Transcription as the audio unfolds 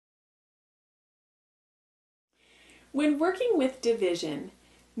When working with division,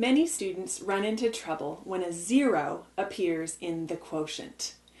 many students run into trouble when a zero appears in the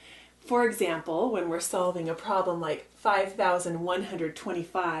quotient. For example, when we're solving a problem like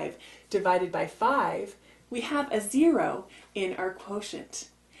 5,125 divided by 5, we have a zero in our quotient.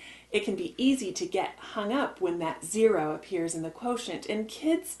 It can be easy to get hung up when that zero appears in the quotient, and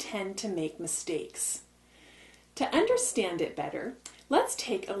kids tend to make mistakes. To understand it better, let's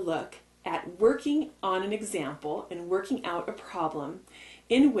take a look at working on an example and working out a problem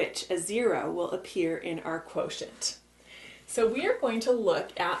in which a zero will appear in our quotient. So we are going to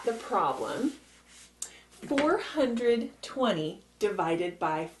look at the problem 420 divided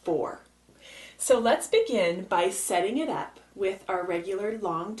by 4. So let's begin by setting it up with our regular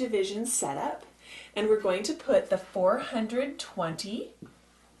long division setup, and we're going to put the 420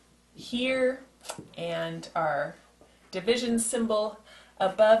 here and our division symbol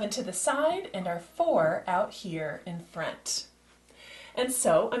above and to the side and our 4 out here in front. And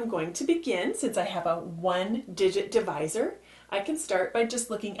so I'm going to begin, since I have a one-digit divisor, I can start by just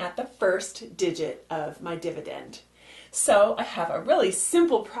looking at the first digit of my dividend. So I have a really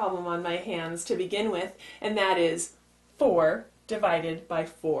simple problem on my hands to begin with, and that is 4 divided by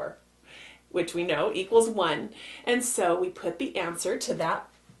 4, which we know equals 1. And so we put the answer to that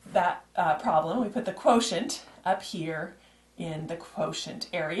problem, we put the quotient up here in the quotient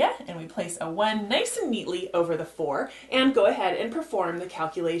area, and we place a 1 nice and neatly over the 4 and go ahead and perform the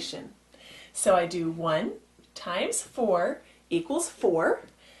calculation. So I do 1 times 4 equals 4,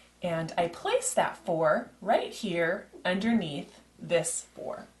 and I place that 4 right here underneath this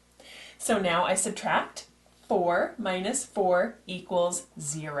 4. So now I subtract 4 minus 4 equals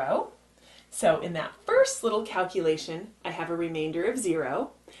 0. So in that first little calculation, I have a remainder of 0,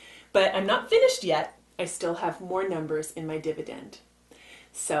 but I'm not finished yet. I still have more numbers in my dividend.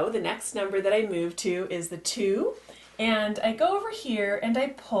 So the next number that I move to is the 2, and I go over here and I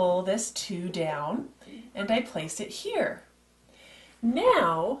pull this 2 down and I place it here.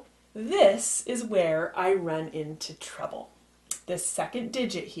 Now this is where I run into trouble, this second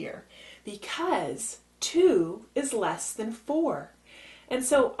digit here, because 2 is less than 4. And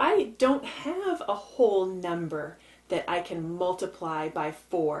so I don't have a whole number that I can multiply by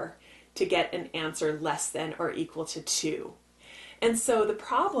 4 to get an answer less than or equal to 2. And so the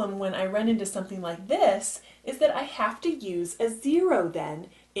problem when I run into something like this is that I have to use a 0 then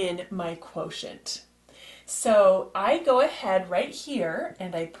in my quotient. So I go ahead right here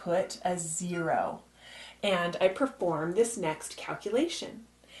and I put a 0 and I perform this next calculation.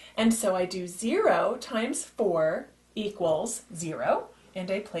 And so I do 0 times 4 equals 0, and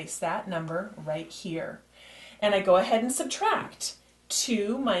I place that number right here. And I go ahead and subtract.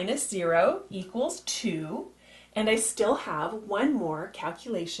 2 minus 0 equals 2, and I still have one more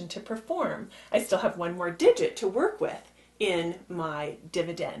calculation to perform. I still have one more digit to work with in my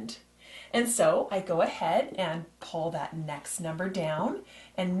dividend. And so I go ahead and pull that next number down,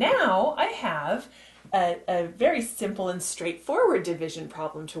 and now I have a very simple and straightforward division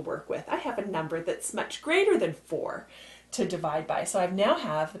problem to work with. I have a number that's much greater than 4 to divide by. So I now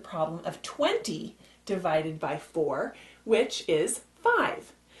have the problem of 20 divided by 4, which is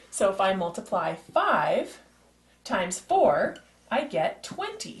 5. So if I multiply 5 times 4, I get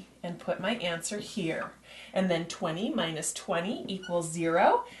 20 and put my answer here. And then 20 minus 20 equals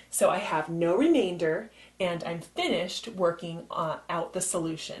 0, so I have no remainder and I'm finished working out the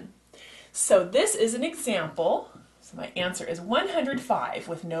solution. So this is an example. So my answer is 105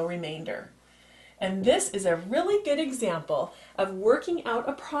 with no remainder. And this is a really good example of working out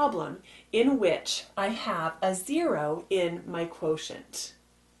a problem in which I have a 0 in my quotient.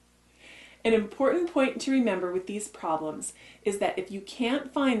 An important point to remember with these problems is that if you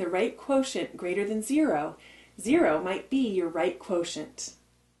can't find the right quotient greater than 0, 0 might be your right quotient.